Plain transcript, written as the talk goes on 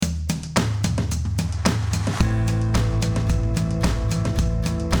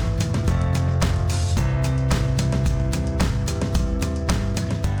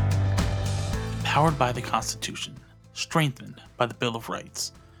Empowered by the Constitution, strengthened by the Bill of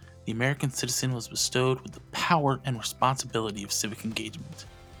Rights, the American citizen was bestowed with the power and responsibility of civic engagement.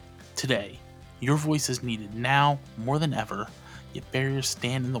 Today, your voice is needed now more than ever, yet barriers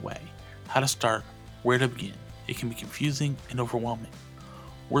stand in the way. How to start, where to begin. It can be confusing and overwhelming.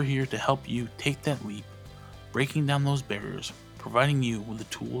 We're here to help you take that leap, breaking down those barriers, providing you with the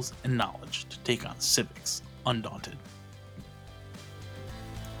tools and knowledge to take on civics undaunted.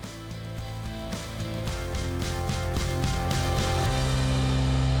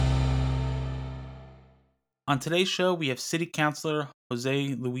 On today's show, we have City Councilor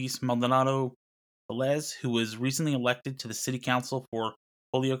Jose Luis Maldonado Velez, who was recently elected to the City Council for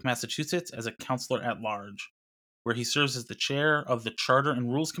Holyoke, Massachusetts as a councilor at large, where he serves as the chair of the Charter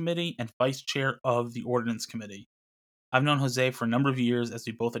and Rules Committee and vice chair of the Ordinance Committee. I've known Jose for a number of years as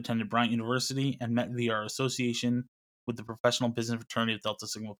we both attended Bryant University and met via our association with the Professional Business Fraternity of Delta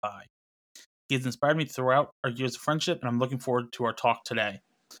Sigma Pi. He has inspired me throughout our years of friendship, and I'm looking forward to our talk today.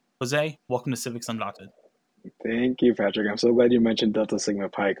 Jose, welcome to Civics Undaunted. Thank you, Patrick. I'm so glad you mentioned Delta Sigma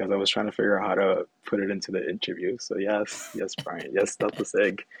Pi because I was trying to figure out how to put it into the interview. So yes, Brian, yes, Delta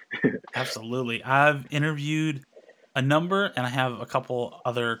Sig. Absolutely. I've interviewed a number, and I have a couple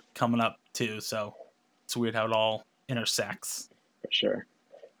other coming up too. So it's weird how it all intersects. For sure.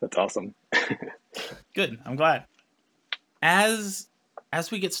 That's awesome. Good. I'm glad. As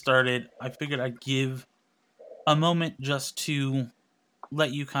we get started, I figured I'd give a moment just to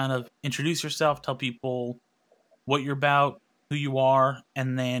let you kind of introduce yourself, tell people what you're about, who you are,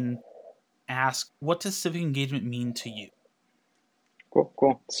 and then ask, what does civic engagement mean to you?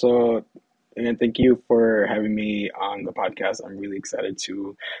 Cool. So, again, thank you for having me on the podcast. I'm really excited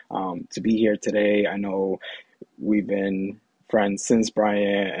to be here today. I know we've been friends since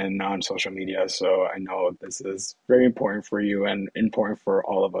Brian and on social media, so I know this is very important for you and important for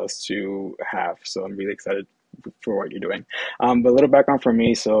all of us to have. So I'm really excited for what you're doing. But a little background for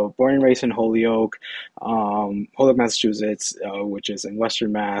me. So born and raised in Holyoke, Massachusetts, which is in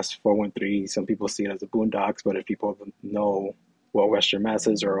Western Mass, 413. Some people see it as the Boondocks, but if people know what Western Mass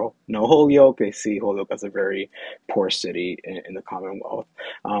is or know Holyoke, they see Holyoke as a very poor city in the Commonwealth.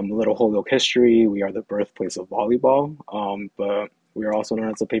 A little Holyoke history: we are the birthplace of volleyball, but we are also known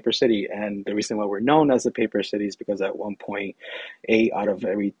as the Paper City. And the reason why we're known as the Paper City is because at one point, 8 out of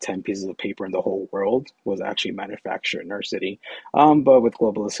every 10 pieces of paper in the whole world was actually manufactured in our city. But with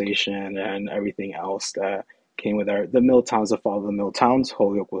globalization and everything else that came with the mill towns that follow the mill towns,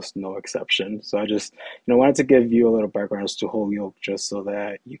 Holyoke was no exception. So I just wanted to give you a little background as to Holyoke, just so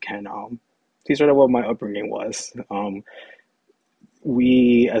that you can see sort of what my upbringing was.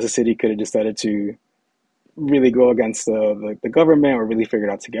 We as a city could have decided to really go against the government or really figure it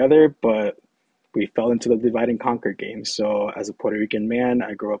out together, but we fell into the divide and conquer game. So as a Puerto Rican man,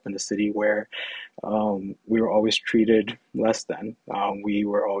 I grew up in a city where we were always treated less than. We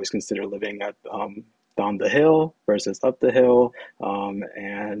were always considered living at down the hill versus up the hill,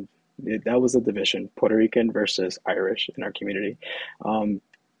 and that was a division: Puerto Rican versus Irish in our community.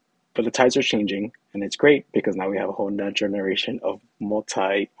 But the tides are changing, and it's great because now we have a whole new generation of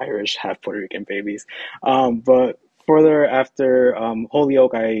multi-Irish, half Puerto Rican babies. But further after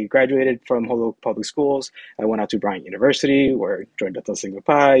Holyoke, I graduated from Holyoke Public Schools. I went out to Bryant University, where I joined Delta Sigma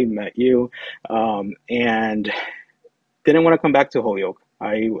Pi, met you, and didn't want to come back to Holyoke.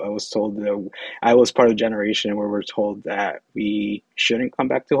 I was told that I was part of the generation where we're told that we shouldn't come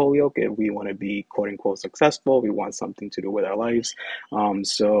back to Holyoke if we want to be quote unquote successful. We want something to do with our lives.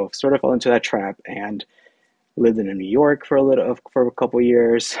 So sort of fell into that trap and lived in New York for a couple of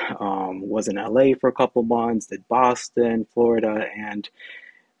years. Was in LA for a couple months. Did Boston, Florida, and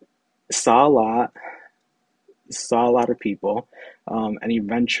saw a lot of people, and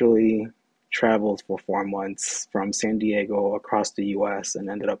eventually traveled for 4 months from San Diego across the US and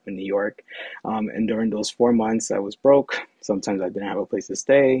ended up in New York. And during those 4 months, I was broke. Sometimes I didn't have a place to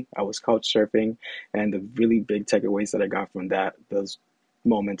stay. I was couch surfing. And the really big takeaways that I got from those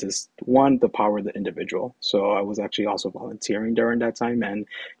moments is, one, the power of the individual. So I was actually also volunteering during that time and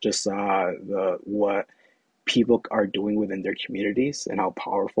just saw what people are doing within their communities and how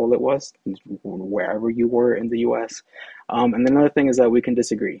powerful it was wherever you were in the US. And another thing is that we can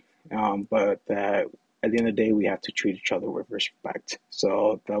disagree, but that at the end of the day, we have to treat each other with respect.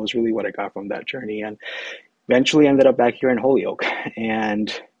 So that was really what I got from that journey, and eventually ended up back here in Holyoke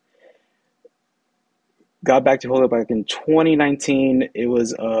and got back to Holyoke back in 2019. It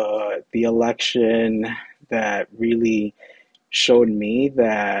was the election that really showed me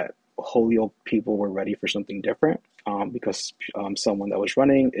that Holyoke people were ready for something different, because someone that was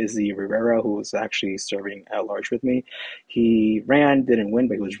running, Izzy Rivera, who was actually serving at large with me, he ran, didn't win,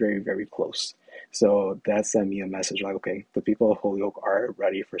 but he was very, very close. So that sent me a message like, okay, the people of Holyoke are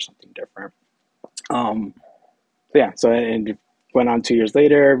ready for something different. Um, yeah, so and went on 2 years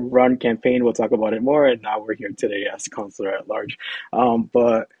later, run campaign. We'll talk about it more, and now we're here today as counselor at large.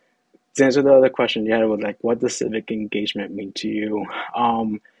 But to answer the other question you had was like, what does civic engagement mean to you?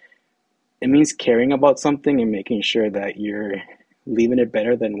 Um, it means caring about something and making sure that you're leaving it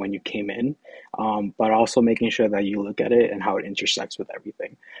better than when you came in, but also making sure that you look at it and how it intersects with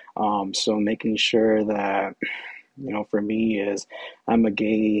everything. So making sure that, for me is I'm a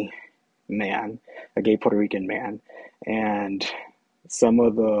gay man, a gay Puerto Rican man, and some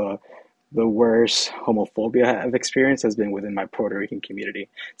of the worst homophobia I've experienced has been within my Puerto Rican community.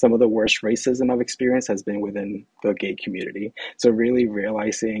 Some of the worst racism I've experienced has been within the gay community. So really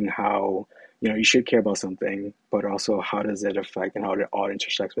realizing how, you should care about something, but also how does it affect and how it all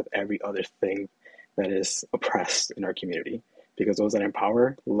intersects with every other thing that is oppressed in our community. Because those that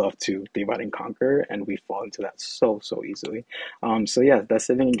empower love to divide and conquer, and we fall into that so easily. So yeah, that's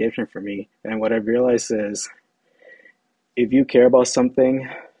civic engagement for me. And what I've realized is, if you care about something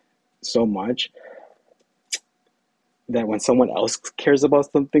so much, that when someone else cares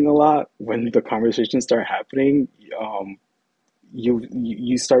about something a lot, when the conversations start happening, um,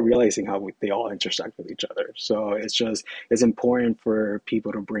 you start realizing how they all intersect with each other. So it's important for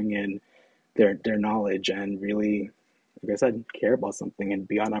people to bring in their knowledge and really, like I said, care about something and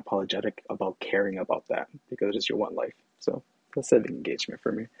be unapologetic about caring about that because it's your one life. So that's civic engagement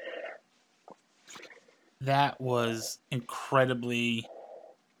for me. That was incredibly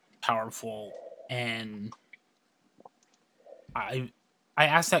powerful, and I I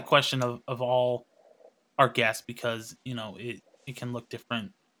asked that question of all our guests because it can look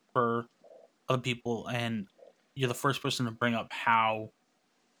different for other people, and you're the first person to bring up how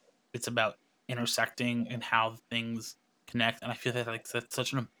it's about intersecting and how things connect, and I feel that like that's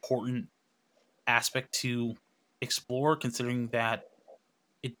such an important aspect to explore, considering that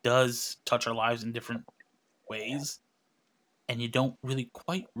it does touch our lives in different ways, and you don't really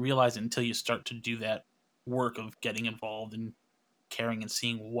quite realize it until you start to do that work of getting involved and caring and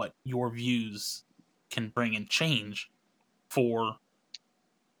seeing what your views can bring and change for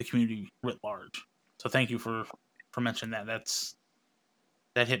the community writ large. So thank you for mentioning that.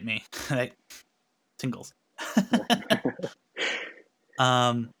 That hit me. That tingles.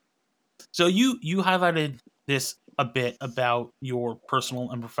 um so you highlighted this a bit about your personal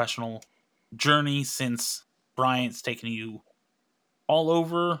and professional journey since Bryant's taken you all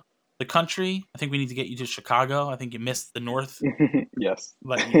over the country. I think we need to get you to Chicago. I think you missed the north, Yes,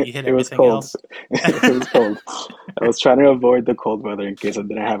 but you hit it was everything cold. else. It was cold. I was trying to avoid the cold weather in case I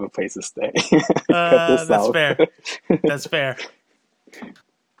didn't have a place to stay. Cut the That's south. fair. That's fair.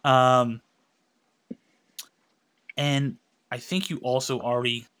 Um, and I think you also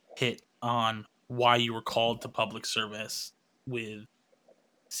already hit on why you were called to public service with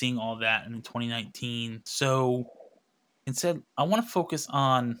seeing all that in 2019. So instead, I want to focus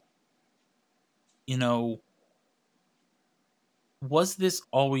on, you know, was this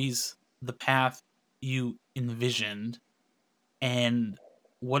always the path you envisioned? And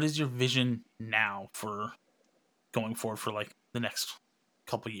what is your vision now for going forward for like the next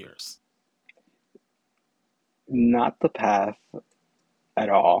couple years? Not the path at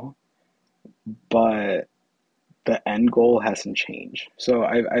all, but the end goal hasn't changed. So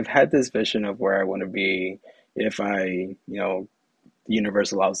I've had this vision of where I want to be if the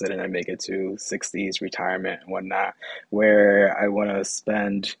universe allows it and I make it to 60s retirement and whatnot, where I want to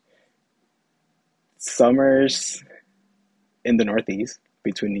spend summers in the Northeast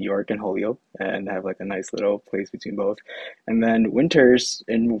between New York and Holyoke and have like a nice little place between both. And then winters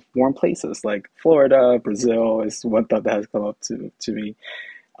in warm places like Florida, Brazil is one thought that has come up to me.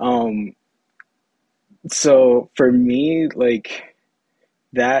 Um, so for me, like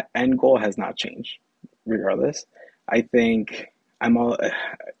that end goal has not changed regardless. I think I'm all,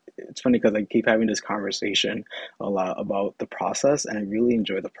 it's funny because I keep having this conversation a lot about the process, and I really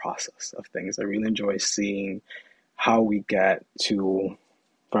enjoy the process of things. I really enjoy seeing how we get to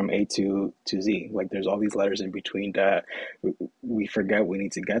from A to Z. Like there's all these letters in between that we forget we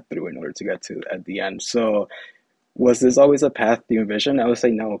need to get through in order to get to at the end. So was this always a path you envision? I would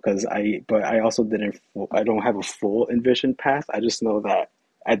say no, because but I also I don't have a full envisioned path. I just know that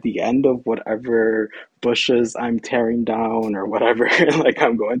at the end of whatever bushes I'm tearing down or whatever, like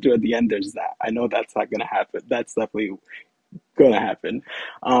I'm going through at the end, there's that. I know that's not gonna happen. That's definitely gonna happen.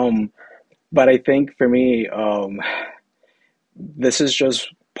 Um, but I think for me, this is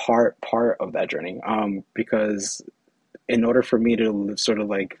just part of that journey. Because in order for me to sort of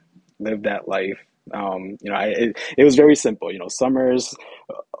like live that life, it was very simple. Summers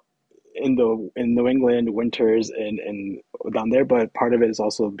in New England winters and down there, but part of it is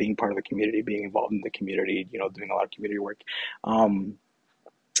also being part of the community, being involved in the community, doing a lot of community work. Um,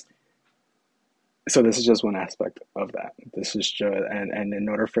 so this is just one aspect of that. This is just and in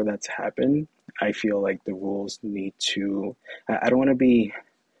order for that to happen, I feel like the rules need to. I don't want to be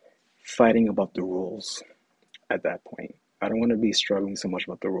fighting about the rules at that point. I don't want to be struggling so much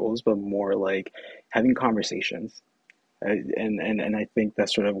about the rules, but more like having conversations. And I think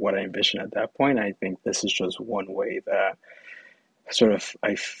that's sort of what I envision at that point. I think this is just one way that sort of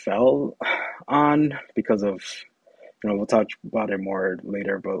I fell on because of, we'll talk about it more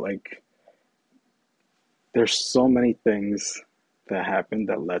later, but like there's so many things that happened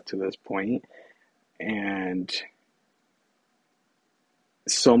that led to this point, and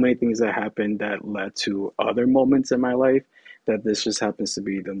so many things that happened that led to other moments in my life that this just happens to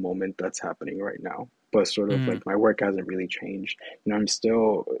be the moment that's happening right now. But sort of Mm, like my work hasn't really changed. I'm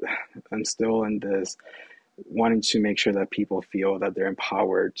still in this wanting to make sure that people feel that they're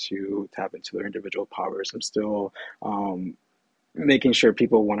empowered to tap into their individual powers. I'm still making sure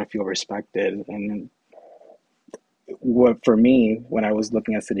people want to feel respected. And what for me, when I was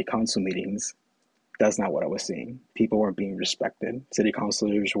looking at city council meetings, that's not what I was seeing. People weren't being respected. City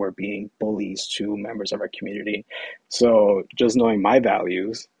councilors were being bullies to members of our community. So just knowing my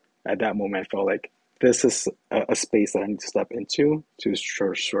values at that moment, I felt like this is a space that I need to step into to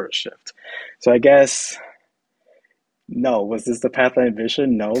sort of shift. So I guess no, was this the path I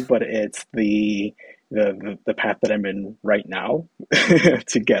envisioned? No, but it's the path that I'm in right now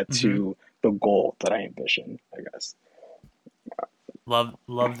to get hmm. to the goal that I envision, I guess.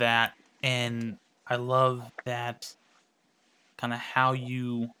 Love that, and I love that kind of how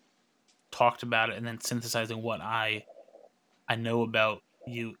you talked about it, and then synthesizing what I know about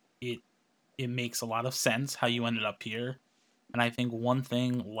you. It makes a lot of sense how you ended up here, and I think one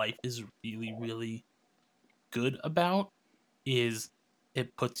thing life is really good about is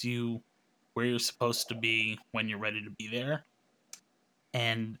it puts you where you're supposed to be when you're ready to be there.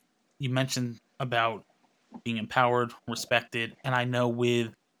 And you mentioned about being empowered, respected, and I know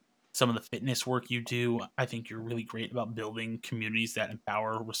with some of the fitness work you do, I think you're really great about building communities that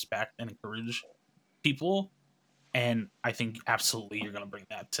empower, respect, and encourage people. And I think absolutely you're going to bring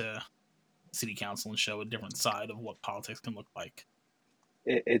that to city council and show a different side of what politics can look like.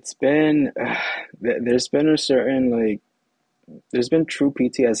 It's been there's been a certain like there's been true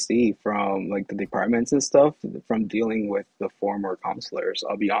PTSD from like the departments and stuff from dealing with the former counselors.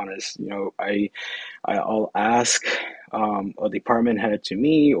 I'll be honest, I'll ask a department head to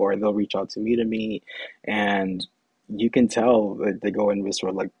me, or they'll reach out to me, and you can tell that they go in with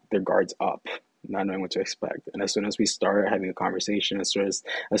sort of like their guards up, not knowing what to expect. And as soon as we start having a conversation, as soon as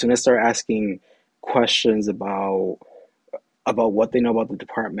I start asking questions about what they know about the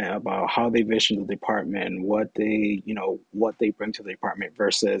department, about how they vision the department, what they bring to the department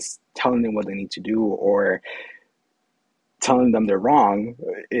versus telling them what they need to do or telling them they're wrong,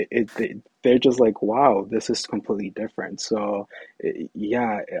 they're just like, wow, this is completely different. So,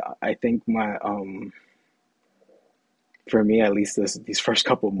 yeah, I think for me at least, these first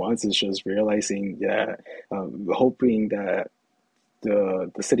couple of months is just realizing that, hoping that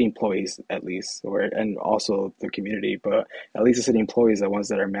the city employees at least, or and also the community, but at least the city employees, the ones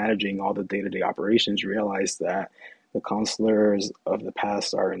that are managing all the day-to-day operations, realize that the counselors of the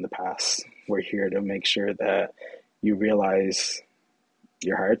past are in the past. We're here to make sure that you realize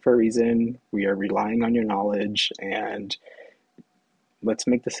you're hired for a reason. We are relying on your knowledge, and let's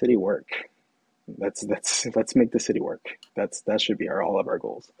make the city work. Let's make the city work. That should be all of our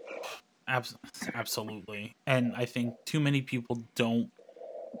goals. Abs- Absolutely. And I think too many people don't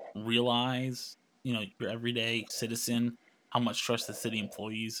realize, your everyday citizen, how much trust the city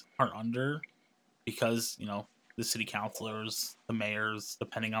employees are under because, the city councilors, the mayors,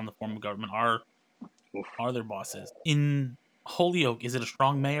 depending on the form of government, are their bosses. In Holyoke, is it a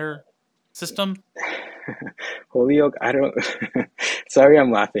strong mayor system? Holyoke, I don't. Sorry,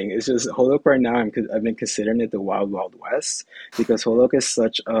 I'm laughing. It's just Holyoke right now. I've been considering it the Wild Wild West because Holyoke is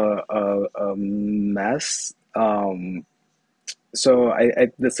such a mess. So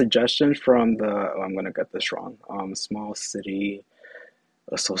the suggestion from I'm gonna get this wrong. Small city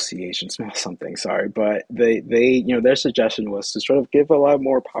association, small something. Sorry, but their suggestion was to sort of give a lot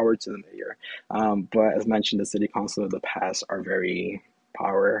more power to the mayor. But as mentioned, the city council of the past are very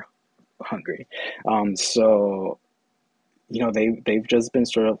power hungry. So they've just been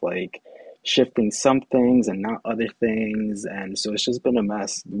sort of like shifting some things and not other things, and so it's just been a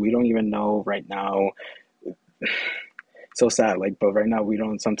mess. We don't even know right now. So sad, like, but right now we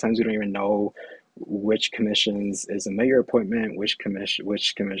don't. Sometimes we don't even know which commissions is a mayor appointment, which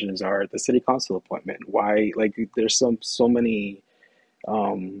commissions are the city council appointment. Why, like, there's so many,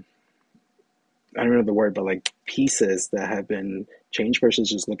 um, I don't know the word, but like pieces that have been changed versus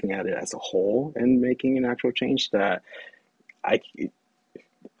just looking at it as a whole and making an actual change that I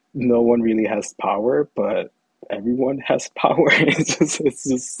no one really has power, but everyone has power.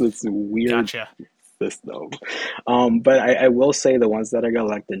 It's a weird Gotcha. system. But I will say the ones that I got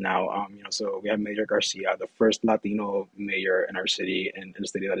elected now, so we have Mayor Garcia, the first Latino mayor in our city, and in a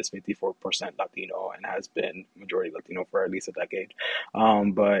city that is 54% Latino and has been majority Latino for at least a decade.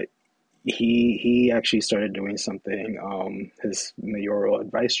 But he actually started doing something, his mayoral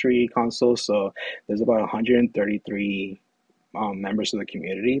advisory council. So there's about 133 members of the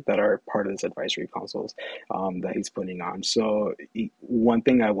community that are part of this advisory councils that he's putting on. So one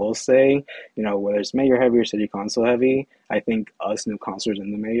thing I will say, whether it's mayor heavy or city council heavy, I think us new councilors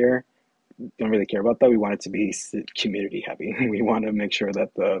in the mayor don't really care about that. We want it to be community heavy. We want to make sure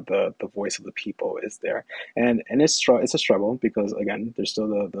that the voice of the people is there, and it's a struggle because again, there's still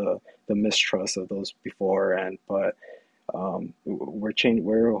the mistrust of those before, and but we're changing.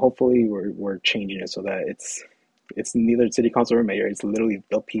 We're changing it so that it's neither city council or mayor. It's literally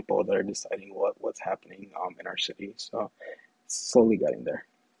the people that are deciding what's happening in our city. So it's slowly getting there.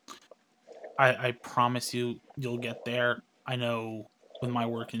 I promise you'll get there. I know with my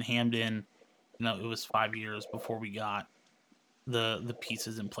work in Hamden, it was 5 years before we got the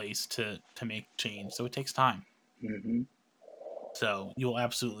pieces in place to make change. So it takes time. Hmm. So you'll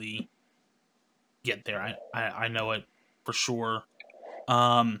absolutely get there. I know it for sure.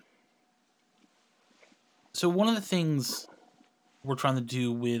 Um, so one of the things we're trying to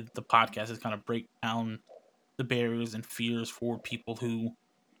do with the podcast is kind of break down the barriers and fears for people who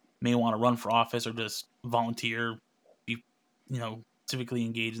may want to run for office or just volunteer, be civically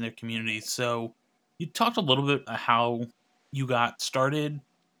engaged in their communities. So you talked a little bit about how you got started,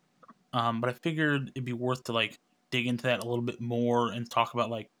 but I figured it'd be worth to like dig into that a little bit more and talk about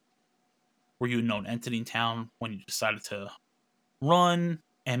like were you a known entity in town when you decided to run,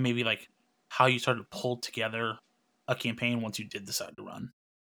 and maybe like how you started to pull together a campaign once you did decide to run.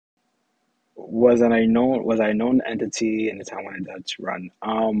 Was I a known entity in the town when I decided to run?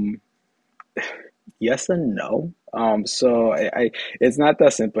 Yes and no. So I it's not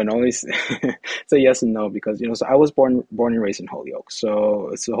that simple. And only it's a yes and no because so I was born and raised in Holyoke.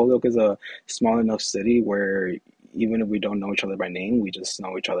 So Holyoke is a small enough city where even if we don't know each other by name, we just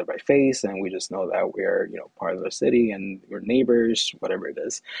know each other by face, and we just know that we're part of the city and we're neighbors, whatever it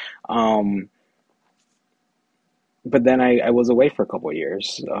is. Um, but then I was away for a couple of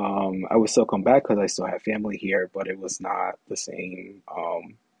years. I would still come back because I still have family here, but it was not the same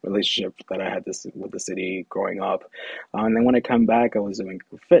relationship that I had with the city growing up. And then when I come back, I was doing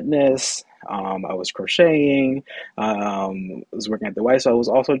fitness. I was crocheting. I was working at the Y. So I was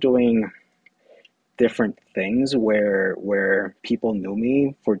also doing different things where people knew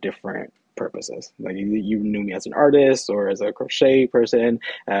me for different purposes. Like you knew me as an artist or as a crochet person.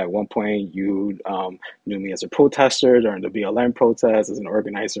 At one point, you knew me as a protester during the BLM protest, as an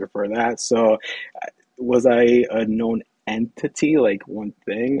organizer for that. So, was I a known entity, like one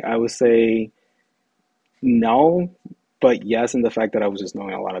thing? I would say no, but yes, in the fact that I was just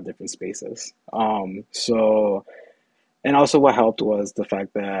knowing a lot of different spaces. And also what helped was the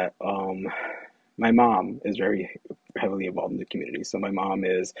fact that my mom is very heavily involved in the community. So my mom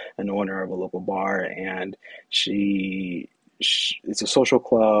is an owner of a local bar, and she it's a social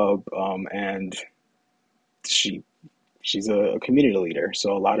club, and she she's a community leader.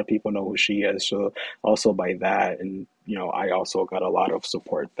 So a lot of people know who she is. So also by that, and I also got a lot of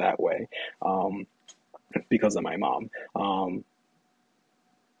support that way because of my mom.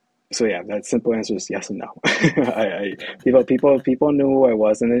 So yeah, that simple answer is yes and no. People knew who I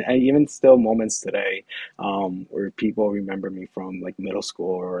was, and even still moments today, where people remember me from like middle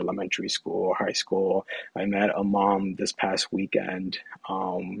school or elementary school or high school. I met a mom this past weekend,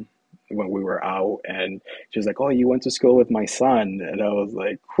 when we were out, and she was like, "Oh, you went to school with my son," and I was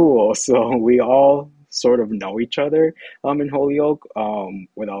like, "Cool." So we all sort of know each other, in Holyoke,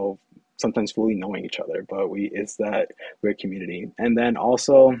 without sometimes fully knowing each other, but it's that weird community. And then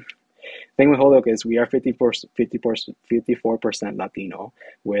also thing with Holyoke is we are 54% Latino,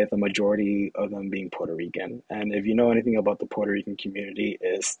 with a majority of them being Puerto Rican. And if you know anything about the Puerto Rican community,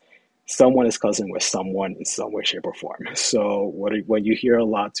 is someone is cousin with someone in some way, shape, or form. So what you hear a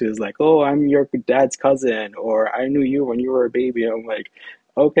lot too is like, "Oh, I'm your dad's cousin," or "I knew you when you were a baby." I'm like,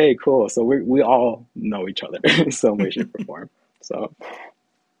 okay, cool. So we all know each other in some way, shape, or form. So,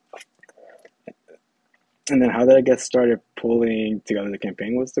 and then how did I get started pulling together the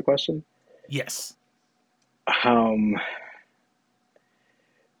campaign was the question? Yes. Um,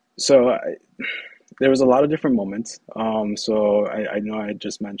 so there was a lot of different moments. So I know I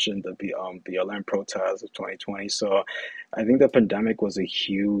just mentioned the BLM protests of 2020. So I think the pandemic was a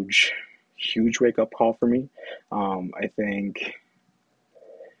huge wake up call for me. I think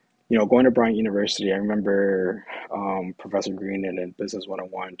going to Bryant University, I remember Professor Green in Business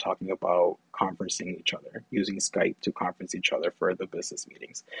 101 talking about conferencing each other, using Skype to conference each other for the business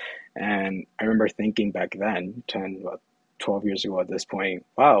meetings. And I remember thinking back then, 12 years ago at this point,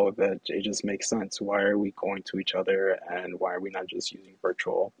 wow, that it just makes sense. Why are we going to each other and why are we not just using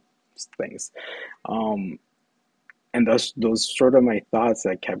virtual things? Um, and those sort of my thoughts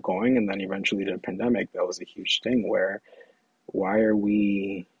that kept going. And then eventually the pandemic, that was a huge thing where why are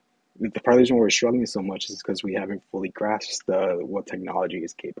we the part of the reason why we're struggling so much is because we haven't fully grasped what technology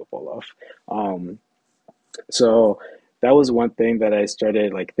is capable of. Um, so that was one thing that I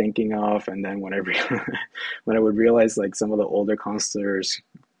started like thinking of, and then when when I would realize like some of the older counselors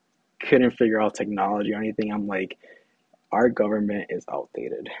couldn't figure out technology or anything, I'm like, our government is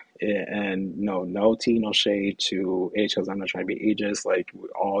outdated. And no tea, no shade to age, because I'm not trying to be ageist. Like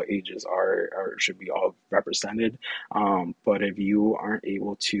all ages are should be all represented. But if you aren't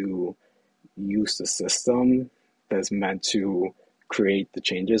able to use the system that's meant to create the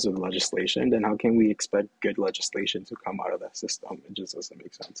changes of the legislation, then how can we expect good legislation to come out of that system? It just doesn't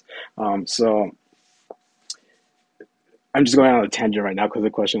make sense. So I'm just going on a tangent right now because the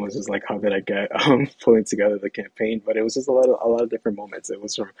question was just like, how did I get pulling together the campaign? But it was just a lot of different moments. It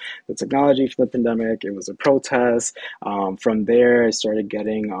was from the technology for the pandemic. It was a protest. From there, I started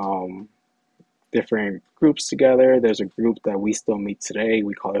getting different groups together. There's a group that we still meet today.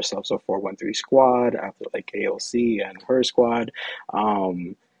 We call ourselves a 413 Squad after like AOC and her squad.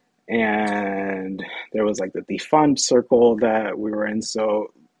 Um, and there was like the defund circle that we were in.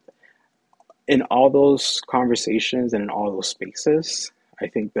 So in all those conversations and in all those spaces, I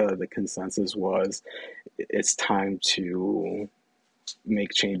think the consensus was it's time to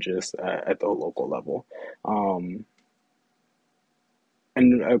make changes at the local level. Um,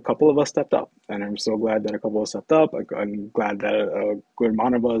 and a couple of us stepped up, and I'm so glad that a couple of us stepped up. I'm glad that a good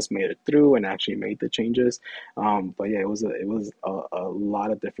amount of us made it through and actually made the changes. But yeah, it was a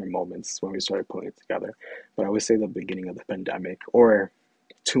lot of different moments when we started putting it together. But I would say the beginning of the pandemic, or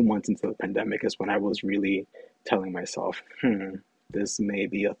 2 months into the pandemic, is when I was really telling myself, this may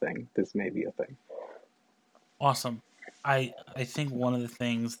be a thing. This may be a thing. Awesome. I think one of the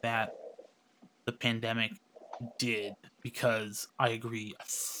things that the pandemic did, because I agree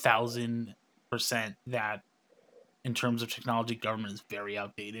 1,000% that in terms of technology, government is very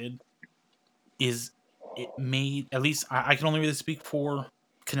outdated. Is it made, at least I can only really speak for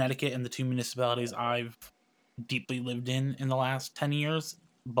Connecticut and the two municipalities I've deeply lived in the last 10 years,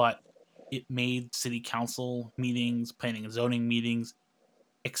 but it made city council meetings, planning and zoning meetings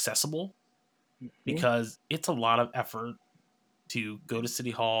accessible, Mhm. because it's a lot of effort to go to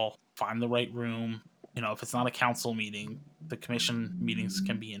city hall, find the right room. If it's not a council meeting, the commission meetings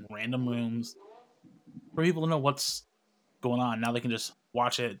can be in random rooms for people to know what's going on. Now they can just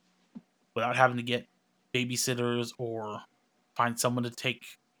watch it without having to get babysitters or find someone to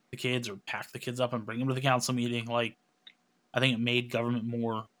take the kids or pack the kids up and bring them to the council meeting. Like, I think it made government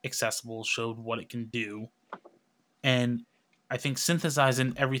more accessible, showed what it can do. And I think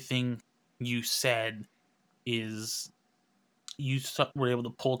synthesizing everything you said is were able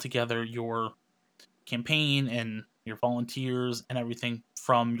to pull together your campaign and your volunteers and everything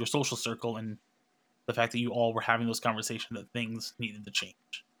from your social circle, and the fact that you all were having those conversations that things needed to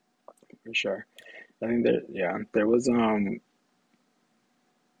change. For sure. I think that, yeah, there was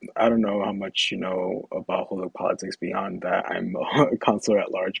I don't know how much you know about Holo politics beyond that. I'm a counselor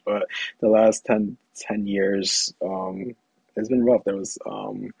at large, but the last 10 years, it's been rough. There was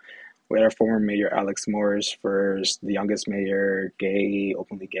we had our former mayor Alex Morris first, the youngest mayor, gay,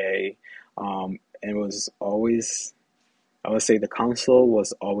 openly gay, and it was always, I would say the council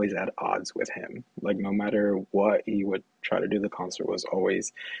was always at odds with him. Like no matter what he would try to do, the council was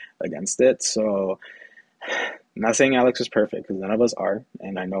always against it. So I'm not saying Alex is perfect because none of us are,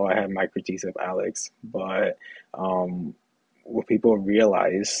 and I know I have my critiques of Alex, but um, what people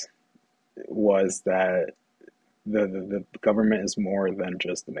realize was that the government is more than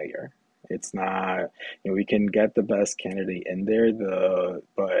just the mayor. It's not, we can get the best candidate in there,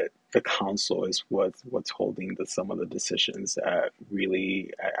 but the council is what's holding some of the decisions that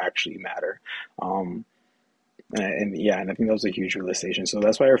really actually matter. Um, and yeah, and I think that was a huge realization. So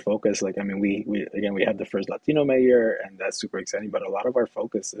that's why our focus, like, I mean, we again, we had the first Latino mayor, and that's super exciting. But a lot of our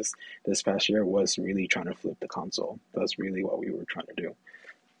focus this past year was really trying to flip the console. That's really what we were trying to do.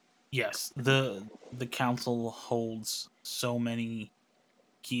 Yes, the council holds so many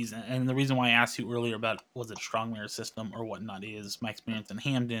keys, and the reason why I asked you earlier about was it a strong mayor system or whatnot is my experience in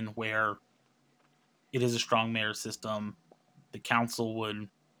Hamden, where it is a strong mayor system. The council would,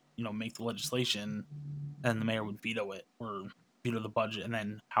 make the legislation, and the mayor would veto it or veto the budget, and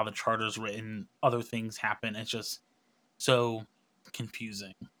then how the charter's written, other things happen. It's just so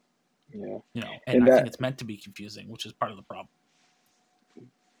confusing, Yeah, and and I think that it's meant to be confusing, which is part of the problem.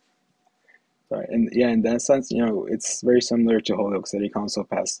 sorry, and yeah, in that sense, it's very similar to Holyoke City Council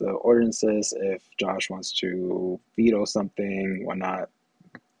passed the ordinances. If Josh wants to veto something, whatnot,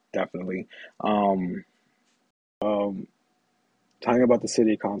 definitely. Um, um, Talking about the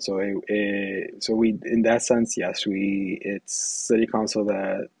city council, so we, in that sense, yes, it's city council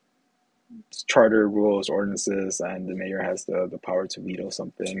that charter rules, ordinances, and the mayor has the power to veto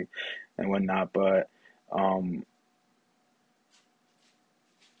something and whatnot. But um,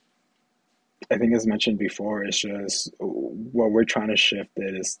 I think, as mentioned before, it's just what we're trying to shift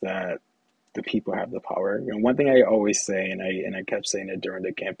it is that the people have the power. One thing I always say, and I kept saying it during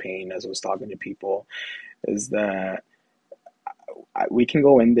the campaign as I was talking to people, is that we can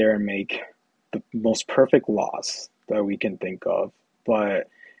go in there and make the most perfect laws that we can think of, but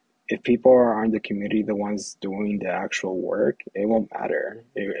if people are in the community, the ones doing the actual work, it won't matter.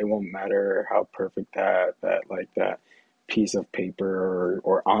 It won't matter how perfect that piece of paper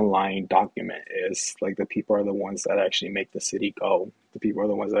or online document is. Like, the people are the ones that actually make the city go. The people are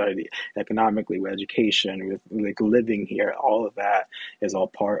the ones that are economically, with education, with like living here. All of that is all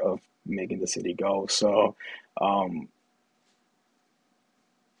part of making the city go. So um,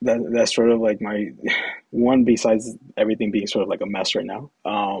 that's sort of like my one, besides everything being sort of like a mess right now.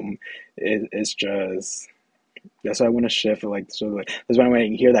 It's just that's why I want to shift, like, sort of like, that's why when I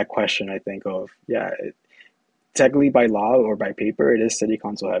hear that question I think of, yeah, technically by law or by paper it is city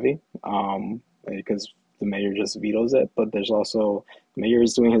council heavy, because the mayor just vetoes it, but there's also the mayor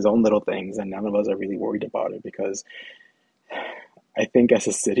is doing his own little things and none of us are really worried about it, because I think as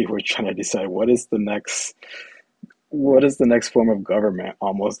a city we're trying to decide what is the next form of government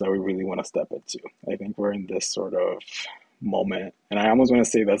almost that we really want to step into. I think we're in this sort of moment, and I almost want to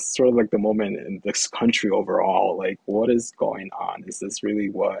say that's sort of like the moment in this country overall. Like, what is going on? Is this really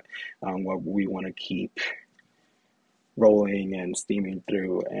what we want to keep rolling and steaming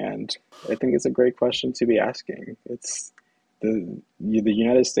through? And I think it's a great question to be asking. It's the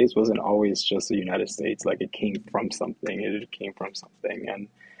United States wasn't always just the United States. Like, it came from something. It came from something, and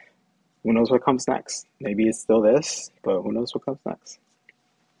who knows what comes next? Maybe it's still this, but who knows what comes next?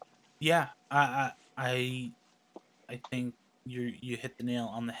 Yeah, I think you hit the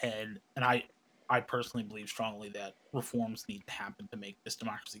nail on the head, and I personally believe strongly that reforms need to happen to make this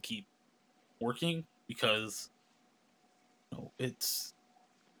democracy keep working, because it's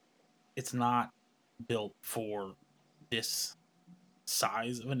not built for this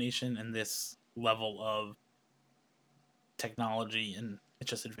size of a nation and this level of technology, and it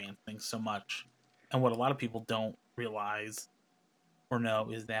just advanced things so much. And what a lot of people don't realize or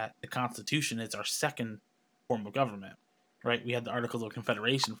know is that the Constitution is our second form of government. Right? We had the Articles of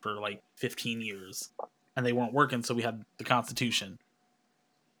Confederation for like 15 years, and they weren't working, so we had the Constitution.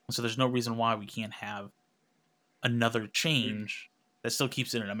 So there's no reason why we can't have another change that still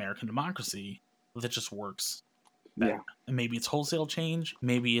keeps it an American democracy that just works better. Yeah, And maybe it's wholesale change,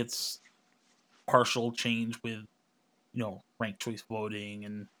 maybe it's partial change with, ranked choice voting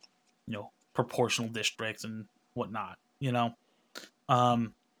and, proportional districts and whatnot.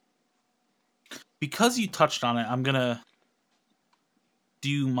 Um, because you touched on it, I'm gonna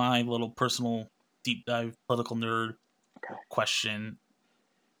do my little personal deep dive political nerd okay. question.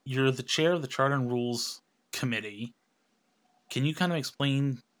 You're the chair of the Charter and Rules Committee. Can you kind of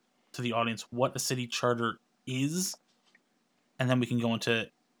explain to the audience what a city charter is, and then we can go into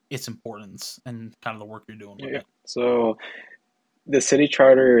its importance and kind of the work you're doing with Yeah. it? So the city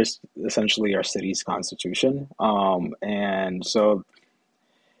charter is essentially our city's constitution. And so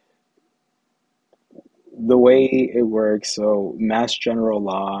the way it works, so Mass General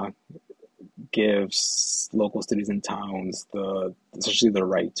Law gives local cities and towns essentially the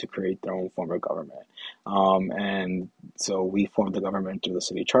right to create their own form of government. And so we form the government through the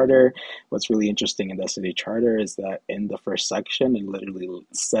city charter. What's really interesting in the city charter is that in the first section, it literally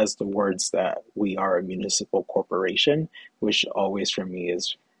says the words that we are a municipal corporation, which always for me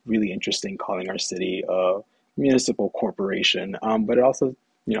is really interesting, calling our city a municipal corporation. But it also,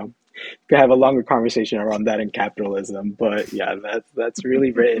 could have a longer conversation around that in capitalism. But yeah, that's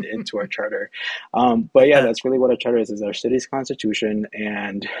really written into our charter. But yeah, that's really what our charter is our city's constitution.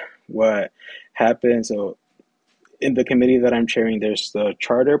 And what happens, so in the committee that I'm chairing, there's the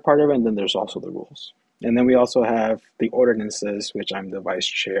charter part of it, and then there's also the rules. And then we also have the ordinances, which I'm the vice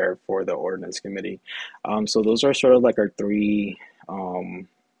chair for the ordinance committee. So those are sort of like our three um,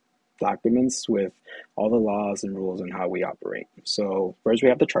 documents with all the laws and rules and how we operate. So first we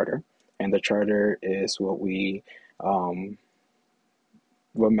have the charter, and the charter is um,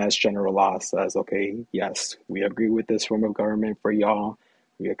 what Mass General Law says. Okay, yes, we agree with this form of government for y'all.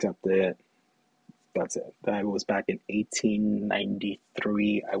 We accept it. That's it. That was back in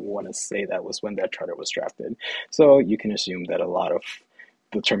 1893. I want to say that was when that charter was drafted. So you can assume that a lot of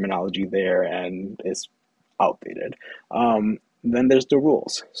the terminology there and is outdated. Then there's the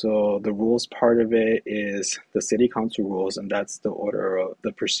rules. So the rules part of it is the city council rules, and that's the order of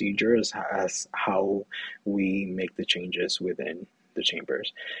the procedures as how we make the changes within the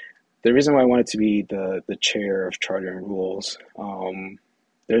chambers. The reason why I wanted to be the chair of charter and rules,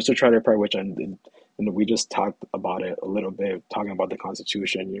 there's the charter part which and we just talked about it a little bit, talking about the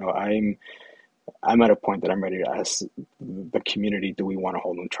Constitution. I'm at a point that I'm ready to ask the community, do we want a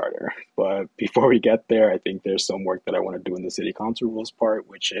whole new charter? But before we get there, I think there's some work that I want to do in the city council rules part,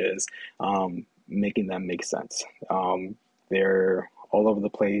 which is making them make sense. They're all over the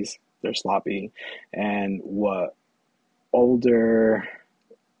place. They're sloppy, and what older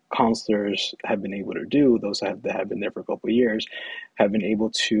counselors have been able to do, that have been there for a couple of years, have been able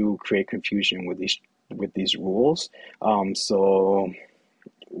to create confusion with these rules. So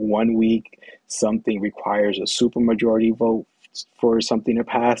one week something requires a supermajority vote for something to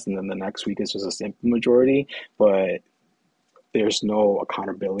pass, and then the next week it's just a simple majority, but there's no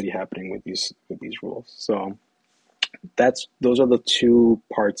accountability happening with these rules. So those are the two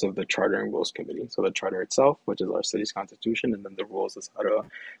parts of the Charter and Rules Committee. So the charter itself, which is our city's constitution, and then the rules is how to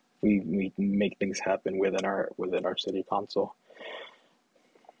we make things happen within our city council.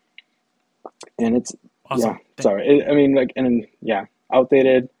 And it's Awesome. sorry. I mean, like, and yeah,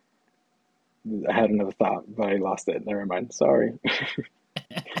 outdated. I had another thought, but I lost it. Never mind. Sorry.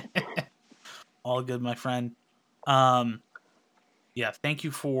 All good, my friend. Um, yeah, thank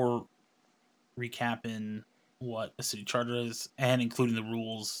you for recapping what a city charter is and including the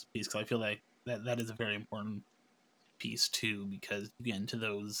rules piece, because I feel like that is a very important piece too, because you get into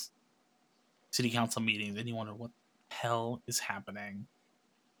those city council meetings and you wonder what the hell is happening.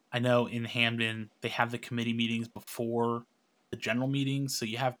 I know in Hamden they have the committee meetings before the general meetings, so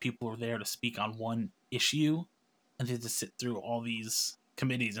you have people who are there to speak on one issue, and they have to sit through all these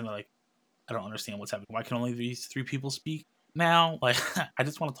committees, and they're like, I don't understand what's happening. Why can only these three people speak now? Like, I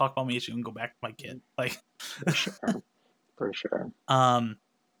just want to talk about my issue and go back to my kid. Like, For sure. For sure. um,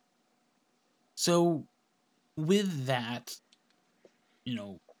 so with that,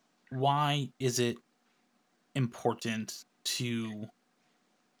 why is it important to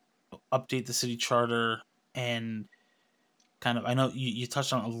update the city charter and kind of, I know you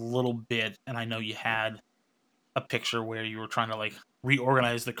touched on it a little bit, and I know you had a picture where you were trying to like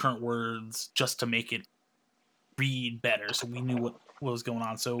reorganize the current words just to make it read better so we knew what was going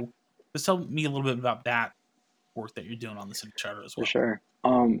on. So just tell me a little bit about that work that you're doing on the city charter as For well. sure.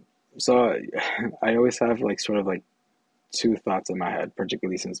 So I always have like sort of like two thoughts in my head,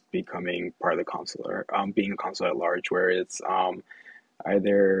 particularly since becoming part of the consular, being a consular at large, where it's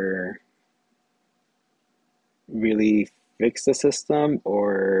either really fix the system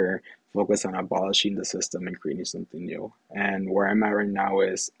or focus on abolishing the system and creating something new. And where I'm at right now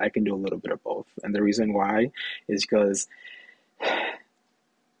is I can do a little bit of both. And the reason why is because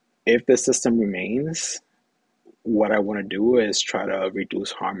if the system remains, what I want to do is try to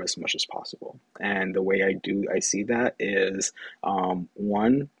reduce harm as much as possible. And the way I see that is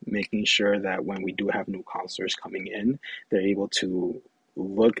one, making sure that when we do have new counselors coming in, they're able to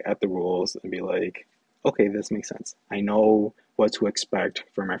look at the rules and be like, okay, this makes sense. I know what to expect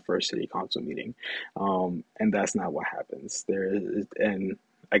for my first city council meeting. And that's not what happens. And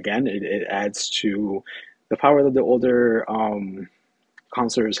again, it adds to the power that the older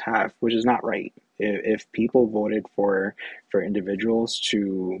counselors have, which is not right. If people voted for individuals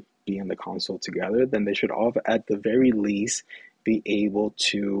to be in the council together, then they should all, at the very least, be able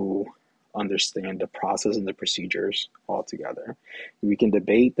to understand the process and the procedures all together. We can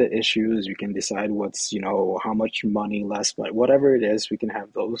debate the issues. We can decide what's, how much money, less, but whatever it is, we can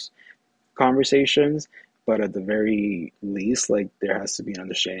have those conversations, but at the very least, like, there has to be an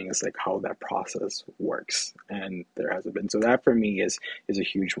understanding as like how that process works, and there hasn't been. So that for me is a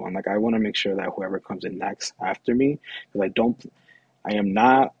huge one. Like, I want to make sure that whoever comes in next after me, because I am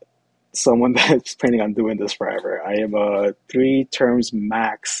not someone that's planning on doing this forever. I am a 3 terms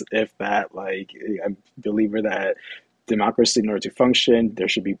max, if that. Like, I'm a believer that democracy, in order to function, there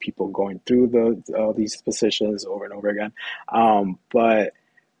should be people going through all these positions over and over again. But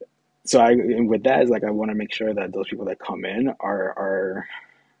so and with that is like I want to make sure that those people that come in are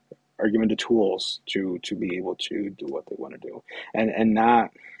given the tools to be able to do what they want to do, and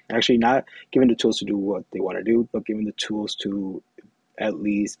not actually not given the tools to do what they want to do, but given the tools to at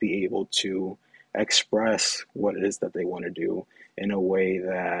least be able to express what it is that they want to do in a way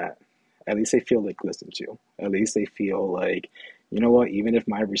that at least they feel like listened to. At least they feel like, you know what, even if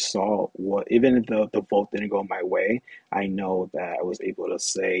my result, even if the vote didn't go my way, I know that I was able to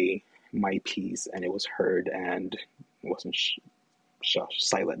say my piece and it was heard and wasn't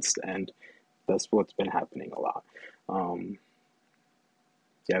silenced. And that's what's been happening a lot. Um,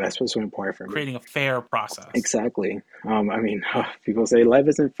 yeah, that's what's so important for me. Creating a fair process. Exactly. I mean, people say life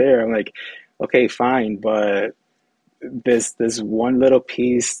isn't fair. I'm like, okay, fine, but this one little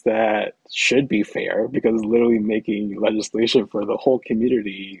piece that should be fair because it's literally making legislation for the whole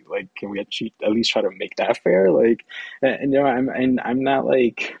community. Like, can we at least try to make that fair? Like, and, I'm not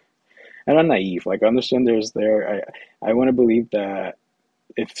like I'm not naive. Like, I understand I want to believe that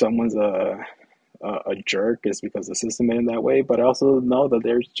if someone's a jerk is because the system made them that way. But I also know that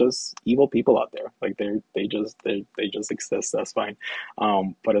there's just evil people out there. Like they just exist. That's fine.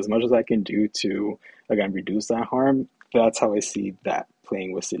 But as much as I can do to again reduce that harm, that's how I see that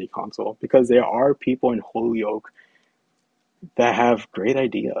playing with City Council because there are people in Holyoke that have great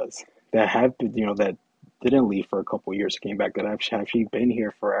ideas that have that didn't leave for a couple of years, came back that have actually been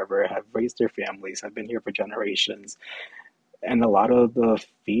here forever, have raised their families, have been here for generations, and a lot of the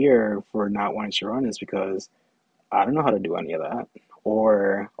fear for not wanting to run is because I don't know how to do any of that. Mm,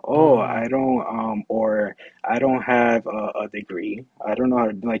 Or I don't have a degree. I don't know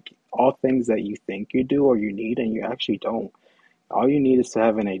how to, like, all things that you think you do or you need and you actually don't. All you need is to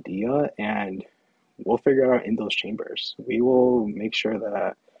have an idea and we'll figure it out in those chambers. We will make sure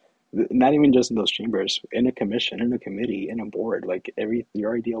that not even just in those chambers, in a commission, in a committee, in a board, like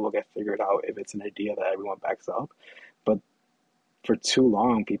your idea will get figured out if it's an idea that everyone backs up. But for too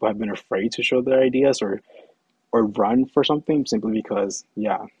long, people have been afraid to show their ideas or run for something simply because,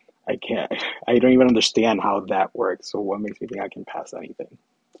 yeah, I can't, I don't even understand how that works. So what makes me think I can pass anything?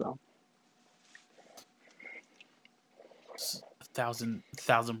 So,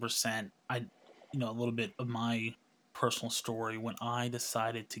 1,000%. A little bit of my personal story when I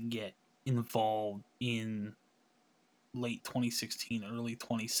decided to get involved in late 2016, early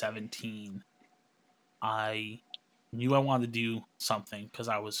 2017. I knew I wanted to do something because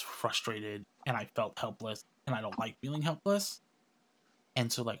I was frustrated and I felt helpless and I don't like feeling helpless.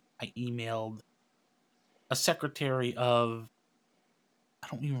 And so, like, I emailed a secretary of, I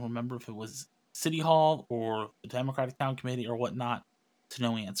don't even remember if it was City Hall or the Democratic Town Committee or whatnot, to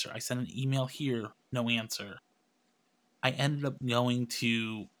no answer. I sent an email here, no answer. I ended up going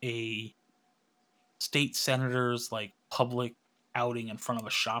to a state senator's like public outing in front of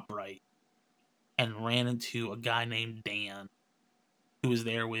a shop right and ran into a guy named Dan who was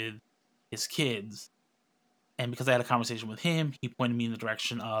there with his kids. And because I had a conversation with him, he pointed me in the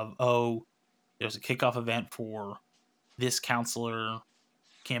direction of, oh, there's a kickoff event for this counselor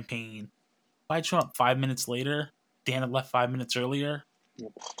campaign. If I'd shown up 5 minutes later, Dan had left 5 minutes earlier,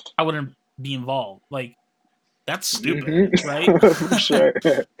 I wouldn't be involved. Like, that's stupid, right? for sure.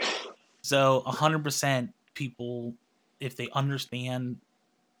 So 100% people, if they understand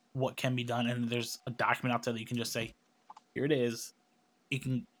what can be done, and there's a document out there that you can just say, here it is, it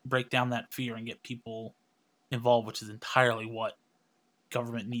can break down that fear and get people involved, which is entirely what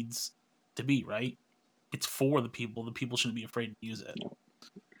government needs to be, right? It's for the people. The people shouldn't be afraid to use it.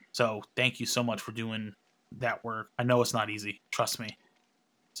 So thank you so much for doing that work. I know it's not easy. Trust me.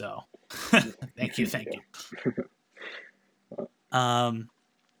 So thank you, thank you. Um,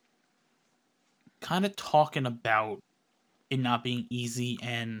 Kind of talking about it not being easy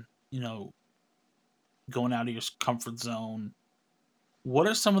and going out of your comfort zone. What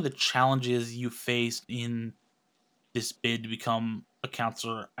are some of the challenges you faced in this bid to become a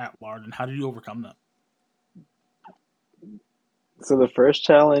counselor at large, and how did you overcome them? So the first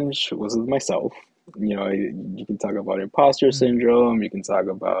challenge was with myself. You can talk about imposter Mm, syndrome. You can talk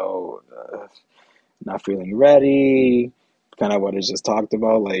about not feeling ready, kind of what I just talked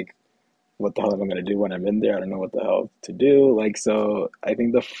about, like what the hell am I gonna do when I'm in there? I don't know what the hell to do. Like, so I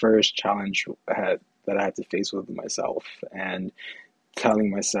think the first challenge that I had to face with myself and telling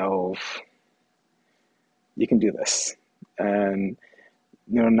myself, you can do this. And,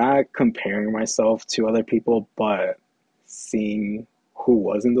 not comparing myself to other people, but seeing who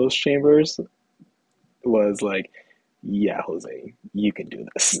was in those chambers was like, yeah, Jose, you can do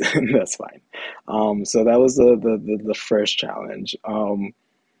this. That's fine. So that was the first challenge.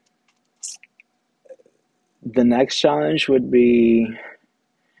 The next challenge would be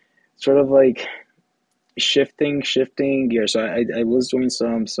sort of like shifting gears. So I was doing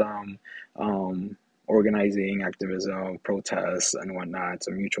some um, organizing, activism, protests, and whatnot,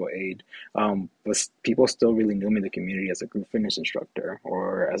 some mutual aid. But people still really knew me in the community as a group fitness instructor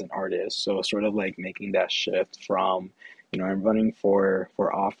or as an artist. So sort of like making that shift from, I'm running for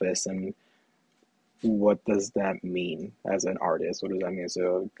office, and what does that mean as an artist? What does that mean as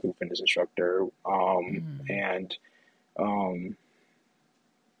a group fitness instructor? Mm. And um,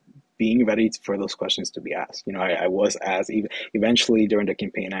 being ready for those questions to be asked. I was asked, even eventually during the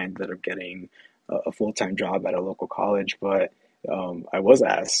campaign, I ended up getting a full-time job at a local college, but I was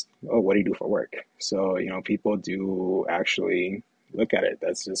asked, oh, what do you do for work? So, people do actually look at it.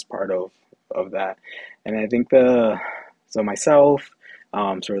 That's just part of that. And I think so myself,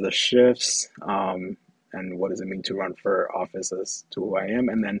 sort of the shifts, and what does it mean to run for office as to who I am.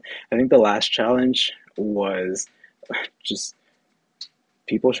 And then I think the last challenge was just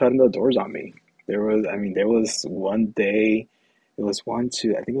people shutting the doors on me. There was one day, it was one,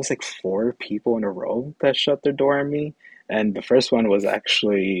 two, I think it was like four people in a row that shut their door on me. And the first one was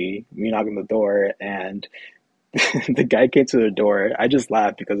actually me knocking the door, and the guy came to the door. I just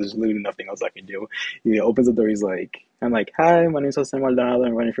laughed because there's literally nothing else I can do. He opens the door. I'm like, hi, my name's Jose Maldonado.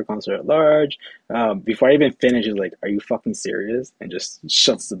 I'm running for councilor at large. Before I even finish, he's like, are you fucking serious? And just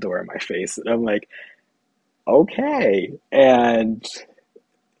shuts the door in my face. And I'm like, okay. And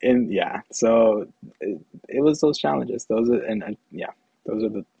yeah, so it was those challenges. Those are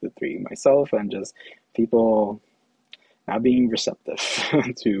the three: myself and just people not being receptive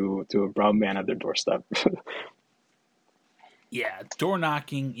to a brown man at their doorstep. Yeah, door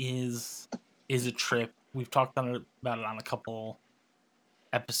knocking is a trip. We've talked about it on a couple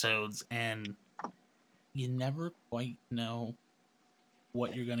episodes, and you never quite know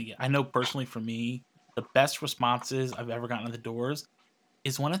what you're gonna get. I know personally for me, the best responses I've ever gotten at the doors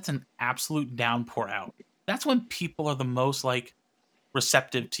is when it's an absolute downpour out. That's when people are the most like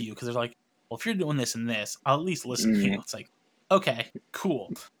receptive to you because they're like, well, if you're doing this and this, I'll at least listen to you. Mm, It's like, okay,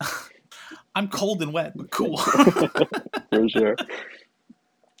 cool. I'm cold and wet, but cool. for sure.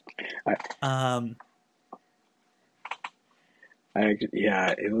 I, um,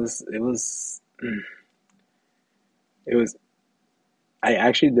 yeah, it was. I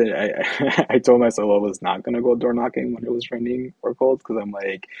actually did. I told myself I was not gonna go door knocking when it was raining or cold because I'm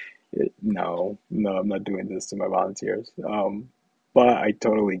like, no, no, I'm not doing this to my volunteers. But I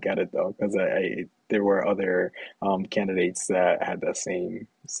totally get it though because there were other candidates that had that same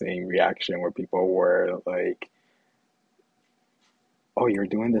reaction where people were like, "Oh, you're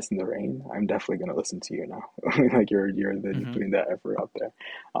doing this in the rain? I'm definitely gonna listen to you now." Like you're mhm. putting that effort out there.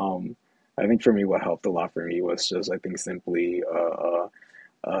 Um, I think for me, what helped a lot for me was just I think simply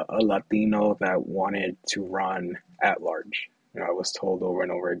a Latino that wanted to run at large. I was told over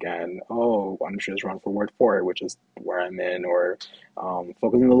and over again, "Oh, why don't you just run for Ward 4, which is where I'm in, or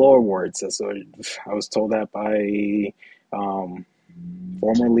focus in the lower wards." So I was told that by um,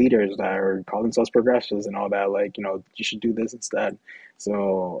 former leaders that are calling themselves progressives and all that, like, you should do this instead.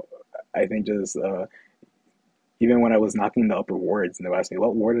 So I think just even when I was knocking the upper wards and they asked me,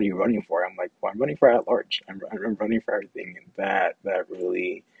 what ward are you running for? I'm like, well, I'm running for at large. I'm running for everything. And that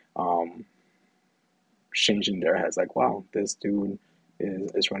really um, changed in their heads. Like, wow, this dude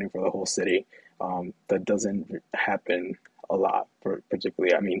is running for the whole city. That doesn't happen a lot,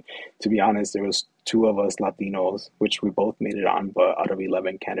 particularly. I mean, to be honest, there was two of us Latinos, which we both made it on, but out of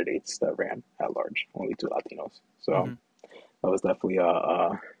 11 candidates that ran at large, only two Latinos. So Mhm. that was definitely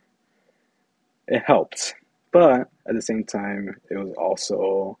it helped. But at the same time, it was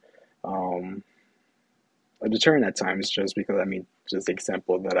also um, a deterrent at times, just because just the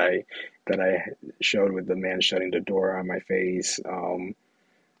example that I showed with the man shutting the door on my face.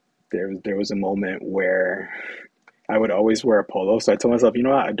 There was a moment where I would always wear a polo, so I told myself, you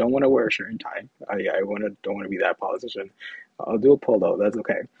know what, I don't want to wear a shirt and tie. I don't want to be that politician. I'll do a polo. That's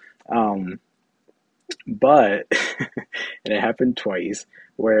okay. Um, but and it happened twice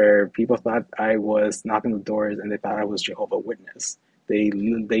where people thought I was knocking the doors and they thought I was Jehovah Witness. They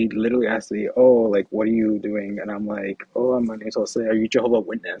literally asked me, "Oh, like what are you doing?" And I'm like, "Oh, I'm an angel. Say, are you Jehovah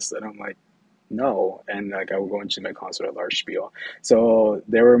Witness?" And I'm like, "No." And like I would go into my concert at large spiel. So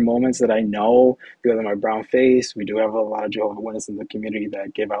there were moments that I know because of my brown face. We do have a lot of Jehovah Witnesses in the community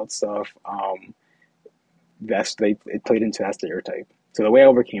that give out stuff. It played into that stereotype. So the way I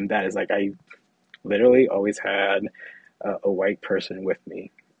overcame that is like I literally always had a white person with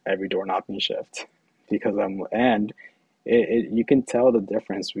me every door knocking shift because I'm and You can tell the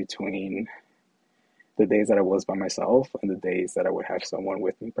difference between the days that I was by myself and the days that I would have someone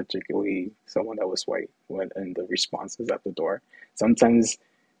with me, particularly someone that was white, when and the responses at the door. Sometimes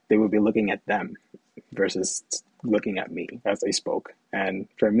they would be looking at them versus looking at me as they spoke. And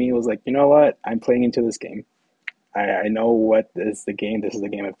for me, it was like, you know what? I'm playing into this game. I know what is the game. This is the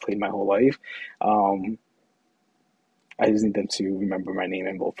game I've played my whole life. Um, I just need them to remember my name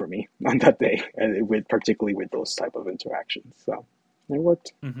and vote for me on that day, and with particularly with those type of interactions. So it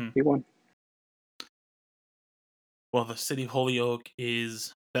worked. Hmm. We won. Well, the city of Holyoke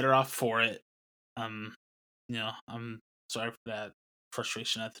is better off for it. I'm sorry for that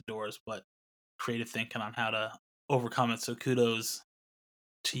frustration at the doors, but creative thinking on how to overcome it. So kudos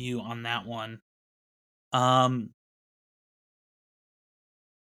to you on that one. Um,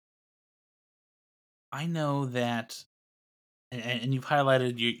 I know that, and you've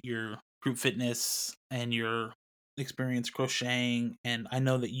highlighted your group fitness and your experience crocheting, and I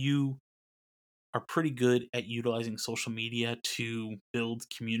know that you are pretty good at utilizing social media to build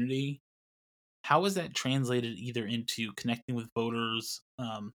community. How is that translated either into connecting with voters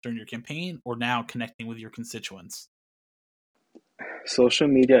during your campaign or now connecting with your constituents? Social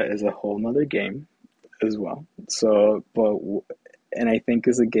media is a whole nother game as well. So, and I think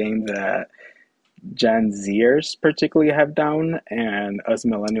is a game that Gen Zers particularly have down, and us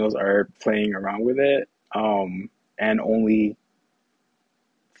millennials are playing around with it. And only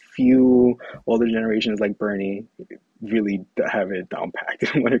few older generations like Bernie really have it down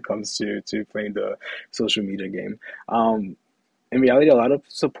packed when it comes to playing the social media game. In reality, a lot of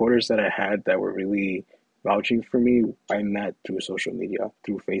supporters that I had that were really vouching for me, I met through social media,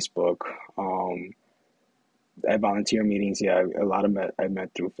 through Facebook, at volunteer meetings. Yeah, a lot of I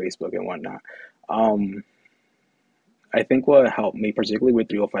met through Facebook and whatnot. Um, I think what helped me, particularly with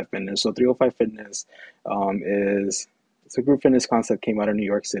 305 Fitness. So 305 Fitness is it's a group fitness concept came out of New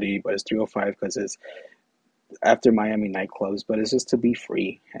York City, but it's 305 because it's after Miami nightclubs. But it's just to be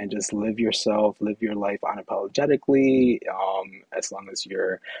free and just live yourself, live your life unapologetically. As long as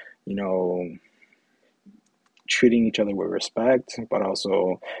you're, you know, treating each other with respect, but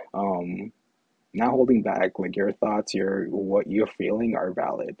also um, not holding back. Like your thoughts, your what you're feeling are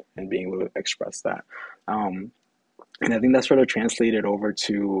valid, and being able to express that. Um, And I think that sort of translated over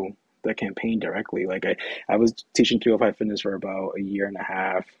to the campaign directly. I was teaching 305 Fitness for about a year and a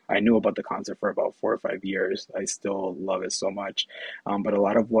half. I knew about the concept for about 4 or 5 years. I still love it so much. But a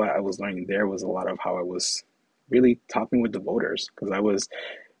lot of what I was learning there was a lot of how I was really talking with the voters because I was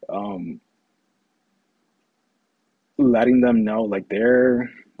um, letting them know like their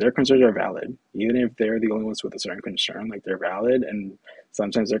concerns are valid, even if they're the only ones with a certain concern. Like they're valid, and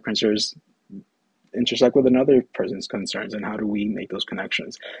sometimes their concerns intersect with another person's concerns, and how do we make those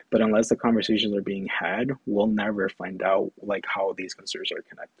connections? But unless the conversations are being had, we'll never find out like how these concerns are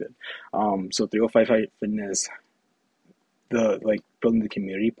connected. So 305 Fitness, the like building the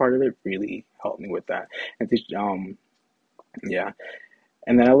community part of it really helped me with that. And yeah,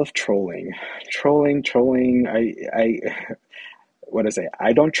 and then I love trolling. I what I say,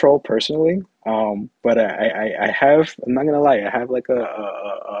 I don't troll personally, but I have. I'm not gonna lie, I have like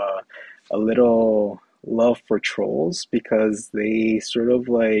a little love for trolls because they sort of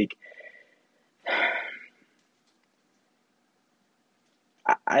like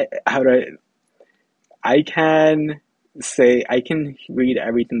I how do I can say I can read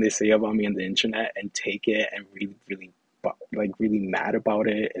everything they say about me on the internet and take it and really like really mad about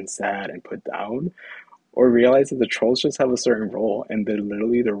it and sad and put down, or realize that the trolls just have a certain role and that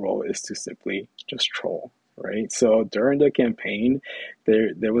literally their role is to simply just troll, right? So during the campaign,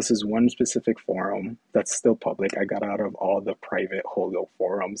 there was this one specific forum that's still public. I got out of all the private Holyoke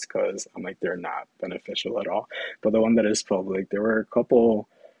forums because I'm like they're not beneficial at all. But the one that is public, there were a couple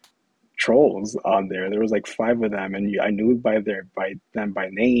trolls on there. There was like five of them, and I knew by them by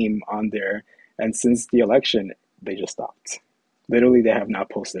name on there. And since the election, they just stopped. Literally, they have not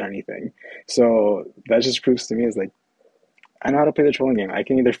posted anything. So that just proves to me is like I know how to play the trolling game. I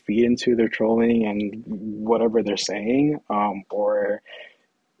can either feed into their trolling and whatever they're saying, or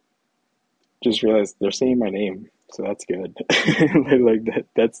just realize they're saying my name. So that's good. Like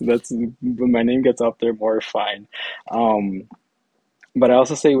that's when my name gets up there more fine. Um, but I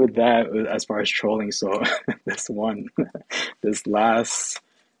also say with that, as far as trolling, so this one, this last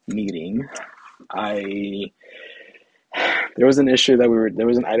meeting, I there was an issue that there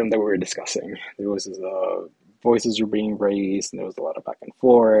was an item that we were discussing. There was voices were being raised, and there was a lot of back and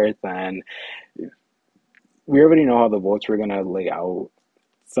forth, and we already know how the votes were gonna lay out.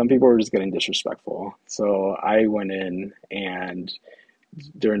 Some people were just getting disrespectful, so I went in and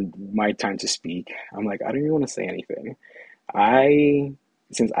during my time to speak, I'm like, I don't even want to say anything. I,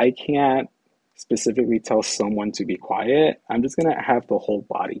 since I can't specifically tell someone to be quiet, I'm just gonna have the whole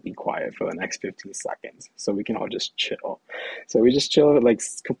body be quiet for the next 15 seconds so we can all just chill. So we just chill, like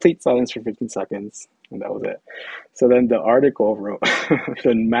complete silence for 15 seconds, and that was it. So then the article wrote,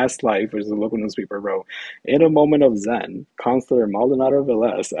 the Mass Life, which is a local newspaper, wrote, in a moment of Zen, Counselor Maldonado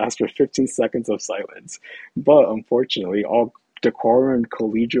Velez asked for 15 seconds of silence. But unfortunately, all decorum and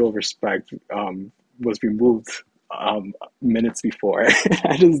collegial respect was removed minutes before.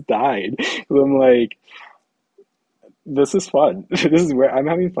 I just died. I'm like, this is fun. This is where I'm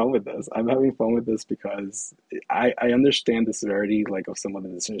having fun with this. I'm having fun with this because I understand the severity like of some of the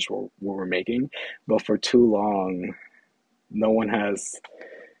decisions we're making, but for too long, no one has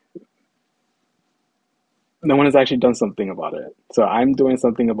no one has actually done something about it. So I'm doing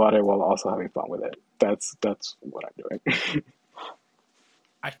something about it while also having fun with it. That's what I'm doing.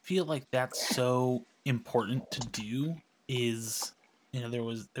 I feel like that's so important to do. Is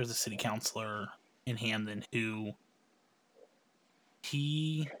there's a city councilor in Hamden who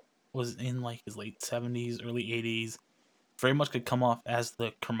he was in like his late 70s, early 80s. Very much could come off as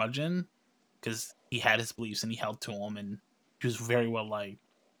the curmudgeon because he had his beliefs and he held to them, and he was very well liked.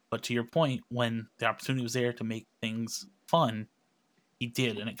 But to your point, when the opportunity was there to make things fun, he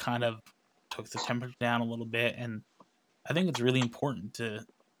did, and it kind of took the temperature down a little bit. And I think it's really important to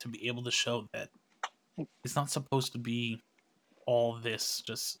be able to show that it's not supposed to be all this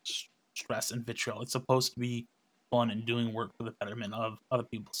just stress and vitriol. It's supposed to be fun and doing work for the betterment of other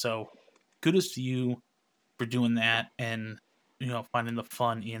people. So kudos to you for doing that and finding the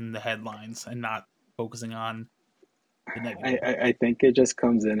fun in the headlines and not focusing on the I, negative. I, I think it just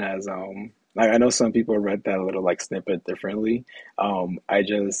comes in as like I know some people read that little like snippet differently.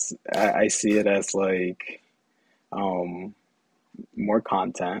 I see it as like um more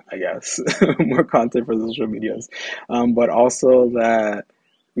content, I guess, more content for social medias, but also that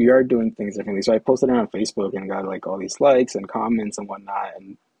we are doing things differently. So I posted it on Facebook and got like all these likes and comments and whatnot,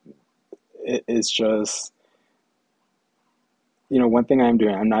 and it's just one thing I'm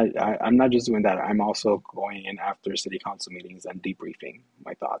doing. I'm not just doing that. I'm also going in after city council meetings and debriefing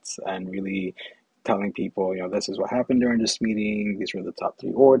my thoughts and really telling people, this is what happened during this meeting. These were the top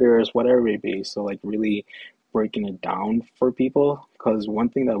three orders, whatever it be. So like really breaking it down for people, because one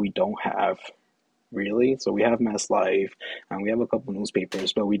thing that we don't have really, so we have Mass Life and we have a couple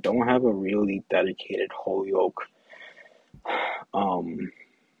newspapers, but we don't have a really dedicated Holyoke um,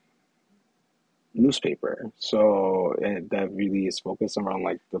 newspaper. So that really is focused around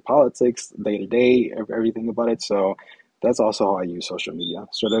like the politics, day to day, everything about it. So that's also how I use social media.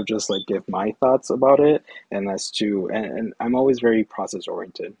 Sort of just like give my thoughts about it, and that's too. And I'm always very process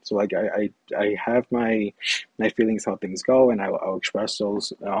oriented. So like I have my feelings how things go, and I'll express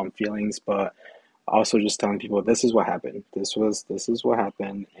those feelings, but also just telling people this is what happened. This is what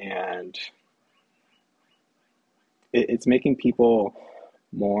happened, and it's making people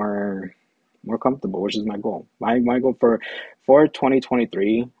more more comfortable, which is my goal. My goal for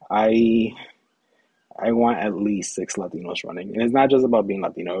 2023, I want at least six Latinos running, and it's not just about being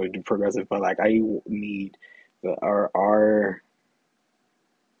Latino or progressive, but like I need our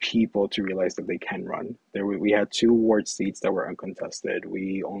people to realize that they can run. We had two ward seats that were uncontested.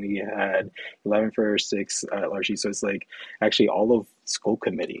 We only had 11 for six at large. So it's like actually all of school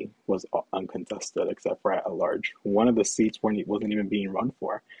committee was uncontested except for at large. One of the seats wasn't even being run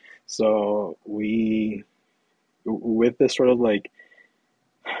for. So we, with this sort of like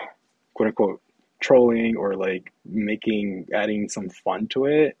quote unquote trolling or like adding some fun to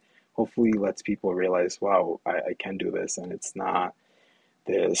it, hopefully lets people realize, wow, I can do this, and it's not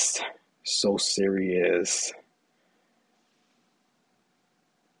this so serious,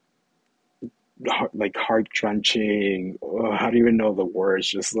 like heart crunching. I don't even know the words.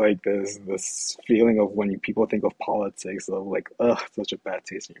 Just like this feeling of when people think of politics of like, ugh, such a bad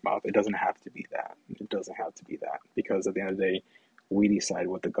taste in your mouth. It doesn't have to be that. It doesn't have to be that, because at the end of the day, we decide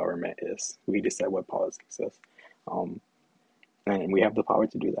what the government is. We decide what politics is. Um, and we have the power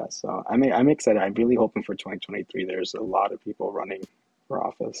to do that. So I'm excited. I'm really hoping for 2023. There's a lot of people running for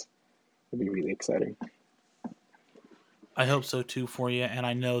office. It'll be really exciting. I hope so too for you, and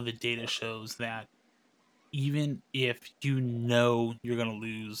I know the data shows that even if you're going to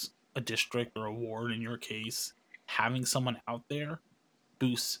lose a district or a ward in your case, having someone out there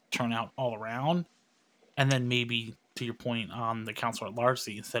boosts turnout all around. And then maybe to your point on the council at large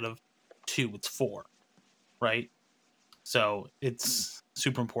seat, instead of two, it's four, right? So it's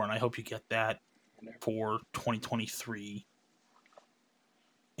super important. I hope you get that for 2023.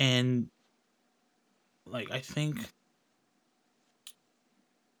 And like I think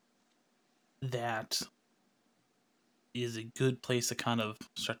that is a good place to kind of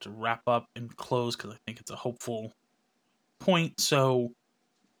start to wrap up and close, because I think it's a hopeful point. So,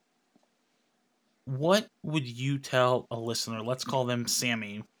 what would you tell a listener, let's call them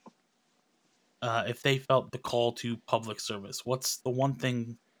Sammy, if they felt the call to public service? What's the one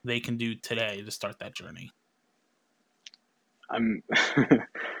thing they can do today to start that journey? I'm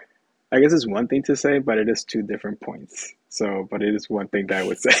I guess it's one thing to say, but it is two different points. So, but it is one thing that I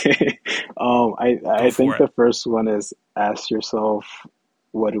would say. Go I for think it. the first one is ask yourself,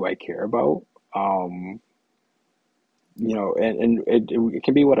 what do I care about? Um, and it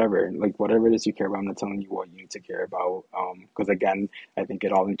can be whatever, like whatever it is you care about. I'm not telling you what you need to care about, because again, I think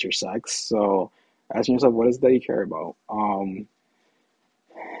it all intersects. So, asking yourself, what is it that you care about?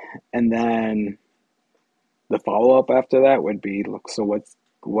 And then the follow up after that would be, look, so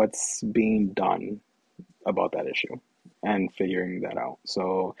what's being done about that issue and figuring that out.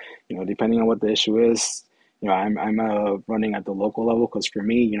 So, depending on what the issue is, I'm running at the local level because for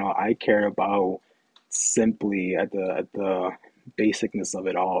me, I care about simply at the basicness of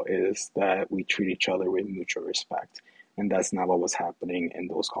it all is that we treat each other with mutual respect. And that's not what was happening in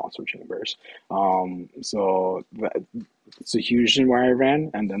those council chambers. So it's a huge thing where I ran,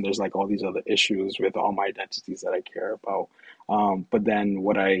 and then there's like all these other issues with all my identities that I care about. But then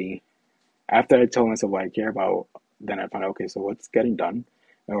after I tell myself what I care about, then I find out, okay, so what's getting done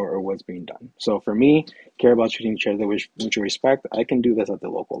or what's being done. So for me, care about treating each other with mutual respect. I can do this at the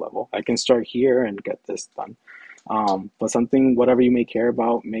local level. I can start here and get this done. But whatever you may care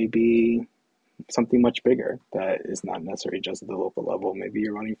about, may be something much bigger that is not necessarily just at the local level. Maybe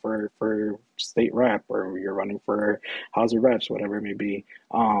you're running for state rep or you're running for House of Reps, whatever it may be.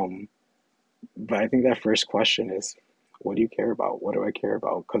 But I think that first question is, what do you care about? What do I care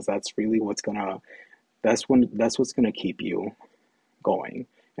about? Because that's really that's what's gonna keep you going,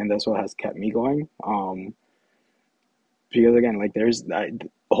 and that's what has kept me going. Because again, like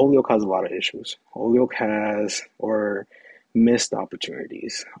Holyoke has a lot of issues. Holyoke has or missed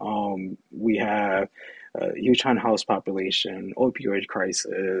opportunities. We have a huge house population, opioid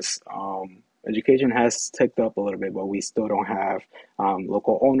crisis. Education has ticked up a little bit, but we still don't have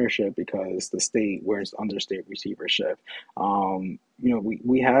local ownership because we're under state receivership.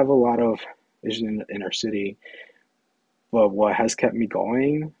 We have a lot of issues in our city, but what has kept me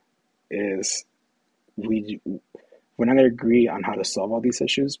going is we we're not going to agree on how to solve all these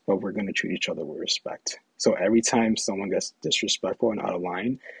issues, but we're going to treat each other with respect. So every time someone gets disrespectful and out of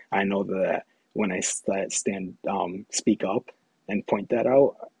line, I know that when I speak up and point that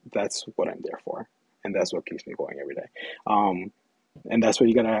out, that's what I'm there for, and that's what keeps me going every day. And that's what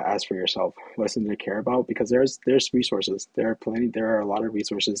you gotta ask for yourself. What's something to care about? Because there's resources. There are plenty. There are a lot of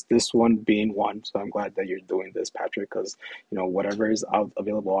resources. This one being one. So I'm glad that you're doing this, Patrick. Because whatever is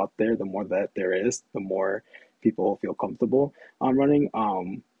available out there, the more that there is, the more people will feel comfortable running.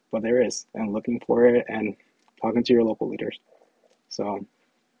 But there is, and looking for it and talking to your local leaders. So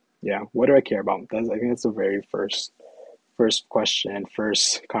yeah, what do I care about? I think that's the very first question,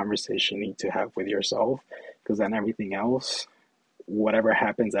 first conversation you need to have with yourself. Because then everything else, whatever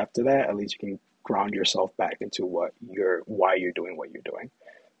happens after that, at least you can ground yourself back into why you're doing what you're doing.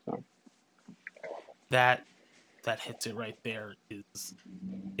 So. That hits it right there.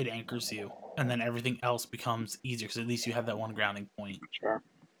 It anchors you, and then everything else becomes easier because at least you have that one grounding point. Sure.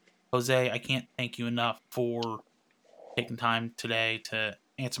 Jose, I can't thank you enough for taking time today to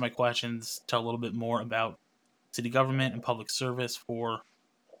answer my questions, tell a little bit more about city government and public service for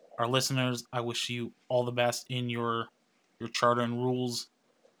our listeners. I wish you all the best in your charter and rules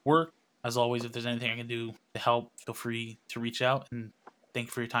work. As always, if there's anything I can do to help, feel free to reach out, and thank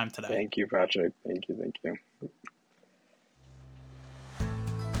you for your time today. Thank you, Patrick. Thank you.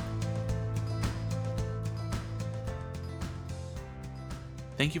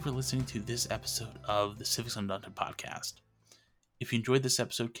 Thank you for listening to this episode of the Civics Undaunted podcast. If you enjoyed this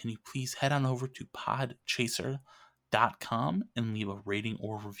episode, can you please head on over to podchaser.com and leave a rating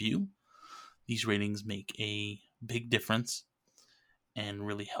or review? These ratings make a big difference and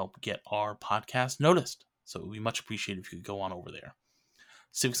really help get our podcast noticed. So it would be much appreciated if you could go on over there.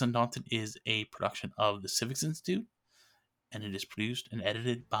 Civics Undaunted is a production of the Civics Institute, and it is produced and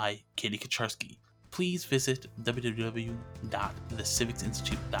edited by Katie Kaczarski. Please visit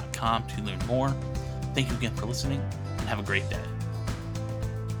www.thecivicsinstitute.com to learn more. Thank you again for listening, and have a great day.